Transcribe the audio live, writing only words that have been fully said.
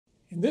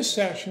In this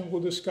session,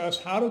 we'll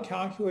discuss how to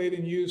calculate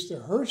and use the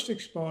Hurst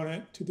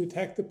exponent to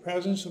detect the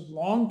presence of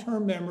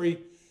long-term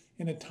memory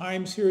in a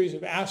time series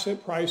of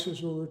asset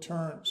prices or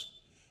returns.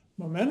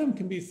 Momentum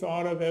can be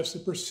thought of as the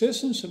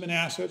persistence of an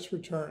asset's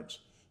returns.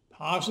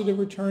 Positive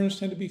returns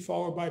tend to be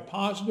followed by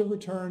positive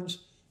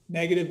returns,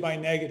 negative by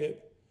negative.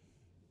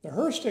 The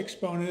Hurst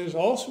exponent is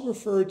also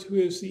referred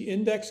to as the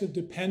index of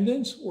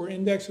dependence or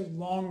index of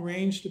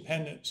long-range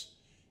dependence.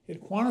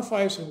 It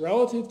quantifies the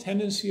relative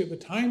tendency of a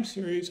time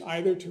series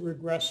either to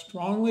regress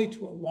strongly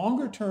to a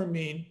longer-term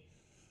mean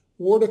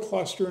or to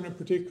cluster in a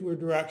particular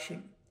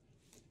direction.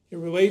 It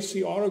relates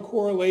the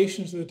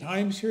autocorrelations of the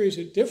time series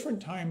at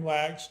different time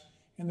lags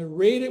and the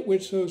rate at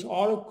which those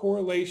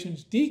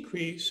autocorrelations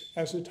decrease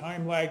as the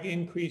time lag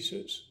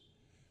increases.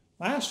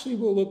 Lastly,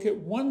 we'll look at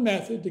one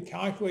method to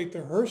calculate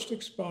the Hurst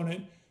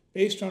exponent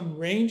based on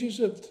ranges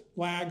of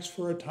lags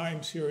for a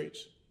time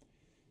series.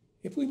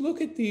 If we look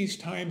at these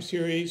time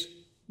series,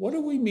 what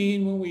do we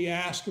mean when we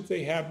ask if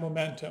they have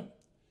momentum?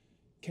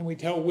 Can we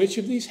tell which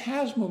of these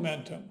has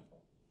momentum?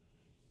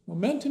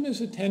 Momentum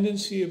is a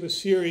tendency of a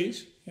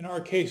series, in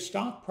our case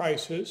stock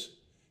prices,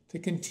 to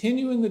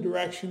continue in the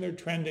direction they're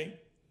trending.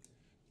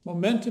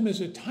 Momentum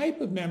is a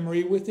type of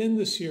memory within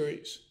the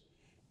series.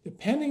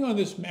 Depending on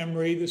this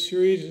memory, the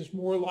series is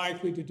more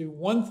likely to do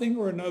one thing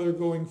or another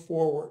going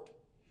forward.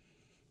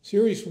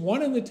 Series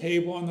 1 in the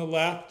table on the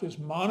left is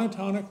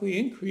monotonically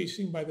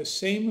increasing by the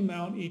same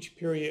amount each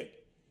period.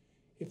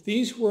 If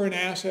these were an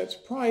asset's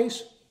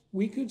price,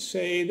 we could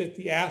say that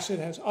the asset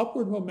has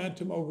upward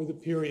momentum over the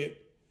period.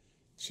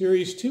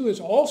 Series 2 is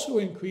also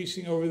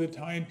increasing over the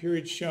time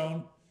period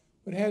shown,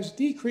 but has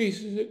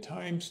decreases at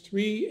times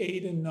 3,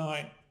 8, and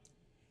 9.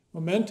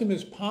 Momentum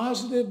is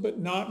positive but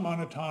not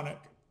monotonic.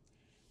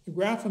 The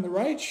graph on the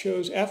right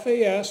shows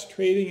FAS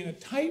trading in a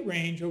tight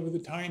range over the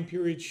time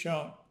period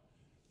shown.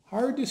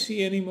 Hard to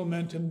see any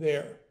momentum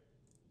there.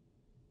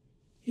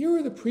 Here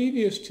are the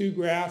previous two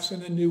graphs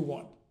and a new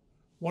one.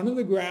 One of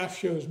the graphs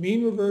shows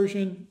mean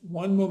reversion,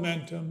 one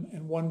momentum,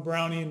 and one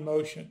Brownian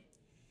motion.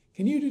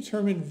 Can you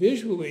determine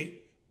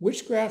visually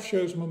which graph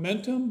shows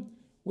momentum,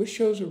 which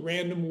shows a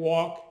random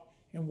walk,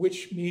 and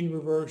which mean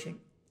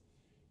reversion?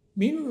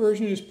 Mean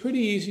reversion is pretty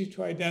easy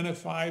to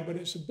identify, but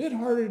it's a bit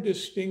harder to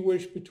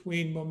distinguish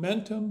between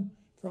momentum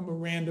from a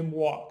random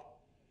walk.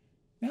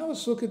 Now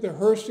let's look at the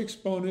Hurst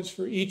exponents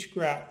for each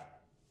graph.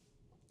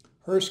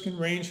 Hurst can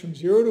range from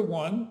 0 to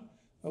 1.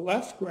 The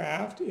left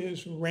graph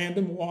is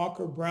random walk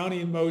or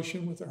Brownian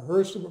motion with a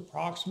Hurst of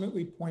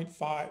approximately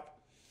 0.5.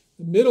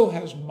 The middle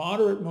has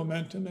moderate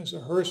momentum as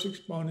the Hurst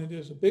exponent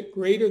is a bit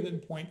greater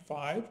than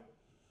 0.5.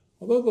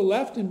 Although the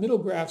left and middle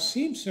graphs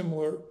seem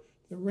similar,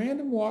 the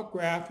random walk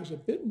graph is a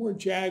bit more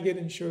jagged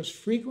and shows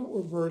frequent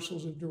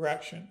reversals of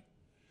direction,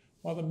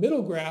 while the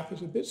middle graph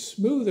is a bit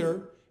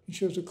smoother and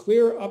shows a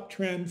clear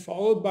uptrend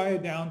followed by a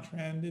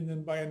downtrend and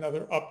then by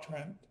another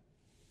uptrend.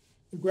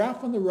 The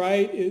graph on the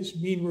right is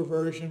mean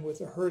reversion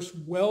with a Hurst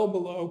well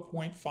below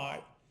 0.5.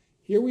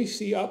 Here we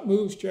see up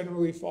moves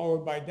generally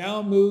followed by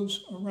down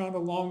moves around a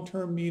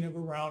long-term mean of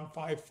around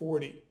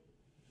 540.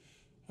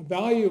 A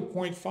value of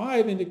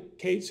 0.5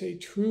 indicates a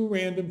true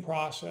random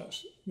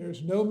process.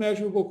 There's no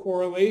measurable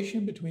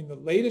correlation between the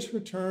latest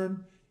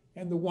return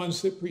and the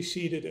ones that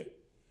preceded it.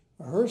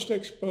 A Hurst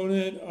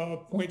exponent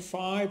of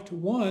 0.5 to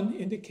 1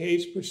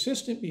 indicates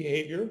persistent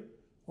behavior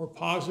or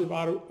positive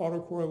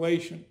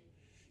autocorrelation.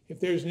 If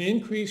there's an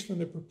increase from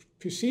the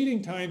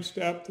preceding time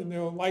step, then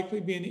there will likely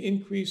be an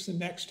increase the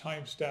next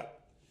time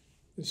step.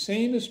 The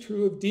same is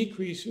true of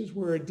decreases,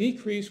 where a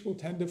decrease will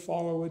tend to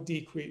follow a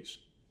decrease.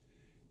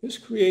 This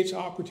creates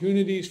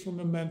opportunities for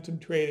momentum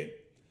trading.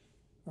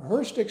 A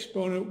Hurst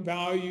exponent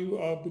value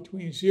of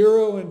between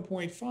 0 and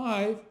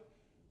 0.5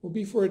 will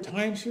be for a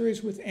time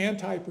series with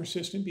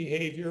anti-persistent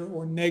behavior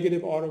or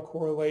negative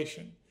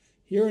autocorrelation.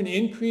 Here, an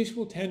increase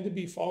will tend to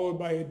be followed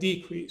by a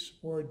decrease,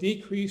 or a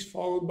decrease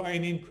followed by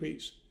an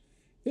increase.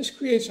 This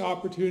creates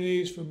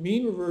opportunities for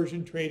mean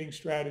reversion trading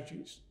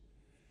strategies.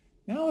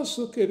 Now let's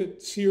look at a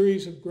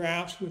series of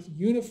graphs with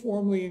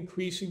uniformly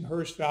increasing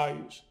Hurst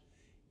values.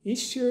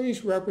 Each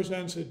series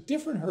represents a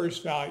different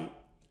Hurst value.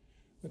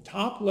 The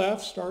top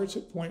left starts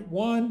at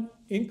 0.1,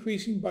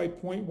 increasing by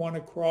 0.1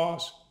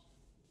 across.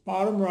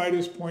 Bottom right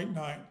is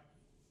 0.9.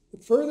 The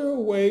further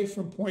away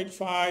from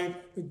 0.5,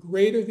 the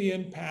greater the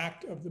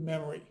impact of the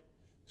memory,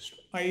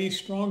 i.e.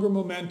 stronger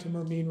momentum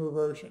or mean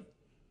reversion.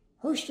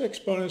 Hurst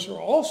exponents are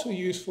also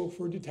useful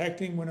for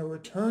detecting when a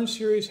return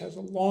series has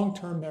a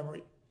long-term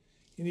memory.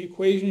 In the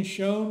equation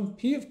shown,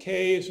 P of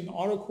k is an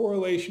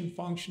autocorrelation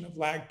function of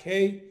lag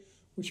k,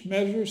 which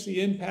measures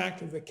the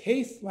impact of the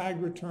kth lag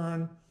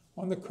return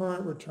on the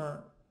current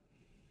return.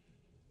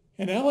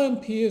 An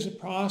LMP is a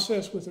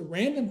process with a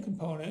random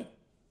component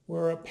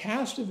where a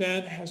past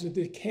event has a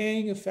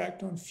decaying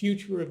effect on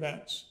future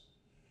events.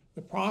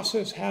 The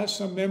process has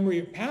some memory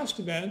of past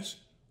events,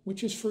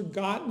 which is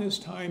forgotten as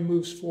time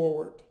moves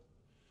forward.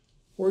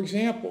 For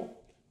example,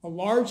 a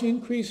large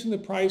increase in the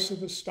price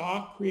of a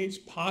stock creates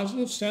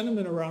positive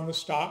sentiment around the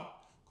stock,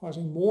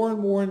 causing more and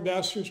more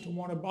investors to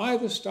want to buy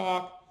the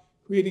stock,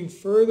 creating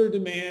further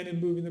demand and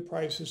moving the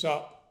prices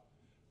up.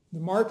 The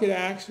market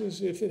acts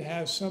as if it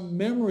has some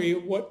memory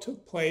of what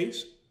took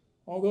place,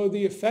 although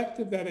the effect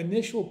of that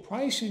initial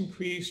price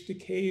increase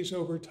decays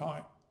over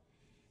time.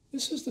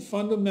 This is the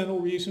fundamental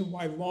reason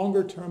why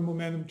longer-term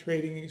momentum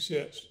trading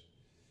exists.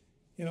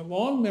 In a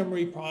long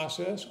memory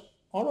process,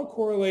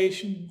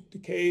 autocorrelation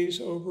decays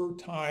over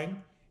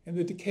time, and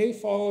the decay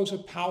follows a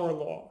power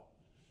law.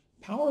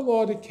 Power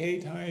law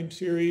decay time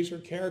series are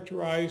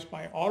characterized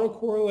by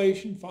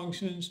autocorrelation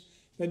functions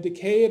that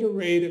decay at a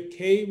rate of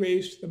k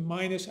raised to the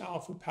minus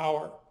alpha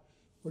power,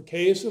 where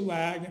k is the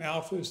lag and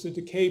alpha is the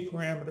decay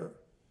parameter.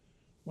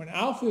 When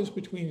alpha is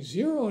between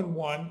 0 and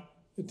 1,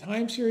 the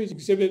time series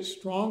exhibits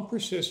strong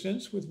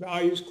persistence with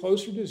values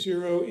closer to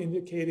 0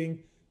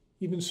 indicating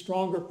even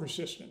stronger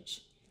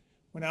persistence.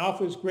 When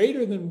alpha is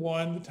greater than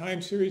 1, the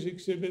time series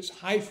exhibits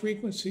high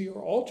frequency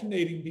or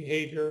alternating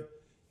behavior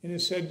and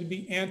is said to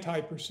be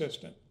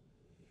anti-persistent.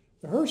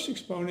 The Hurst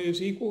exponent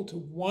is equal to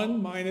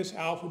 1 minus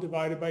alpha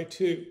divided by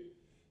 2.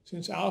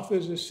 Since alpha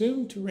is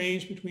assumed to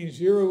range between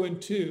 0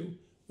 and 2,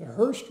 the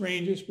Hurst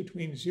ranges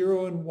between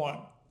 0 and 1.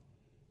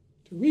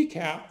 To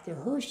recap, the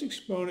Hurst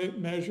exponent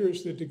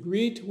measures the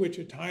degree to which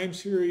a time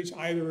series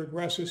either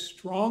regresses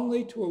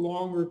strongly to a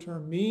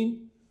longer-term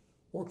mean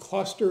or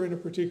cluster in a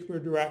particular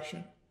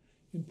direction.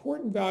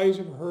 Important values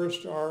of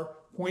Hurst are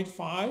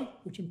 0.5,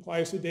 which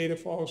implies the data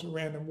follows a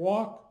random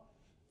walk.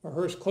 A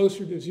Hurst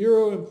closer to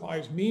 0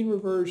 implies mean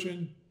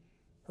reversion.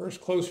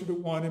 Hurst closer to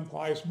 1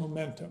 implies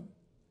momentum.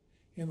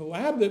 In the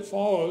lab that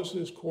follows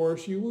this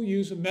course, you will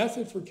use a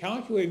method for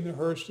calculating the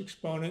Hurst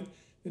exponent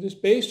that is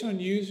based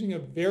on using a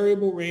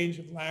variable range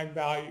of lag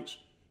values,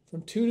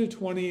 from 2 to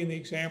 20 in the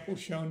example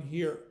shown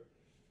here.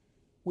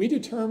 We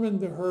determined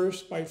the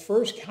Hurst by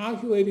first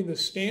calculating the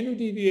standard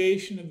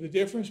deviation of the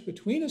difference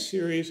between a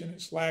series and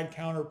its lag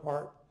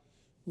counterpart.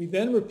 We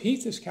then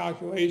repeat this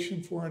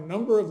calculation for a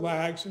number of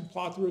lags and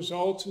plot the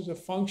results as a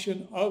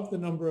function of the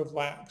number of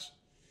lags.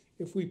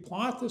 If we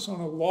plot this on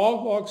a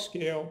log-log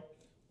scale,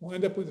 we'll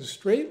end up with a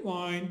straight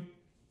line.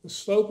 The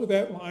slope of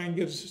that line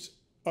gives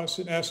us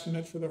an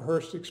estimate for the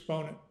Hurst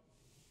exponent.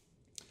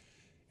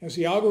 As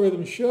the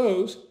algorithm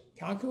shows,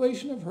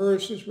 calculation of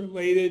Hurst is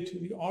related to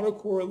the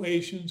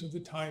autocorrelations of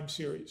the time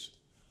series.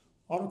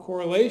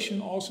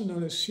 Autocorrelation, also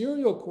known as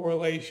serial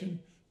correlation,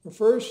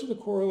 refers to the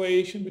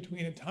correlation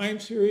between a time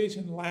series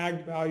and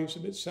lagged values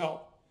of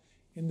itself.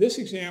 In this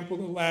example,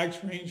 the lags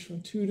range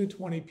from 2 to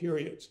 20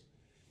 periods.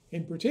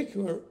 In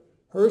particular,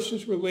 Hurst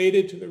is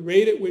related to the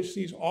rate at which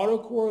these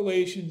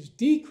autocorrelations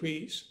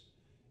decrease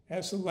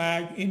as the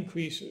lag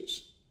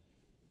increases.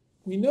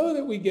 We know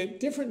that we get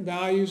different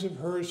values of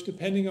Hurst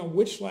depending on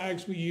which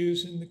lags we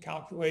use in the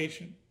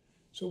calculation.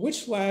 So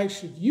which lags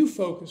should you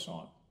focus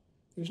on?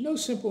 There's no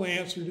simple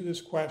answer to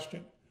this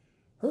question.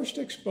 Hurst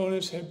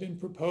exponents have been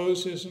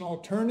proposed as an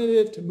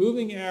alternative to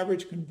moving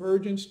average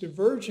convergence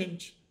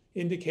divergence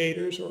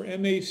indicators, or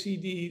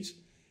MACDs,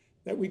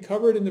 that we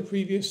covered in the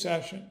previous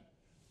session.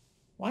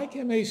 Like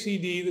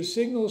MACD, the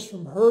signals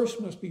from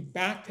Hurst must be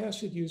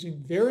backtested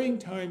using varying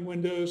time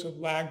windows of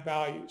lag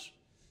values.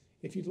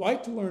 If you'd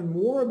like to learn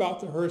more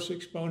about the Hurst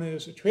exponent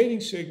as a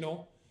trading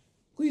signal,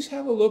 please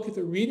have a look at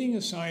the reading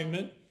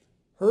assignment,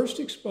 Hurst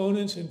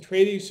Exponents and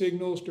Trading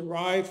Signals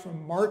Derived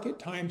from Market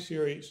Time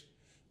Series,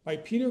 by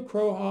Peter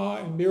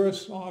Kroha and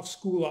Miroslav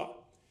Skula.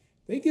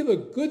 They give a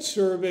good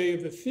survey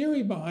of the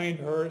theory behind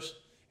Hurst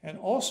and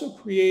also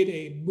create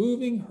a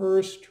moving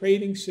Hurst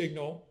trading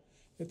signal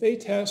that they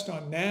test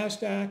on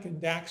NASDAQ and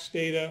DAX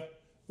data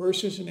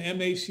versus an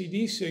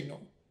MACD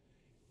signal.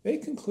 They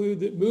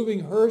conclude that moving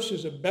Hurst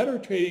is a better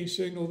trading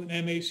signal than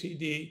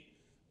MACD,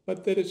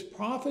 but that its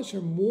profits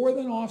are more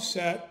than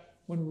offset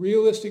when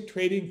realistic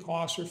trading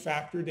costs are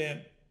factored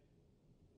in.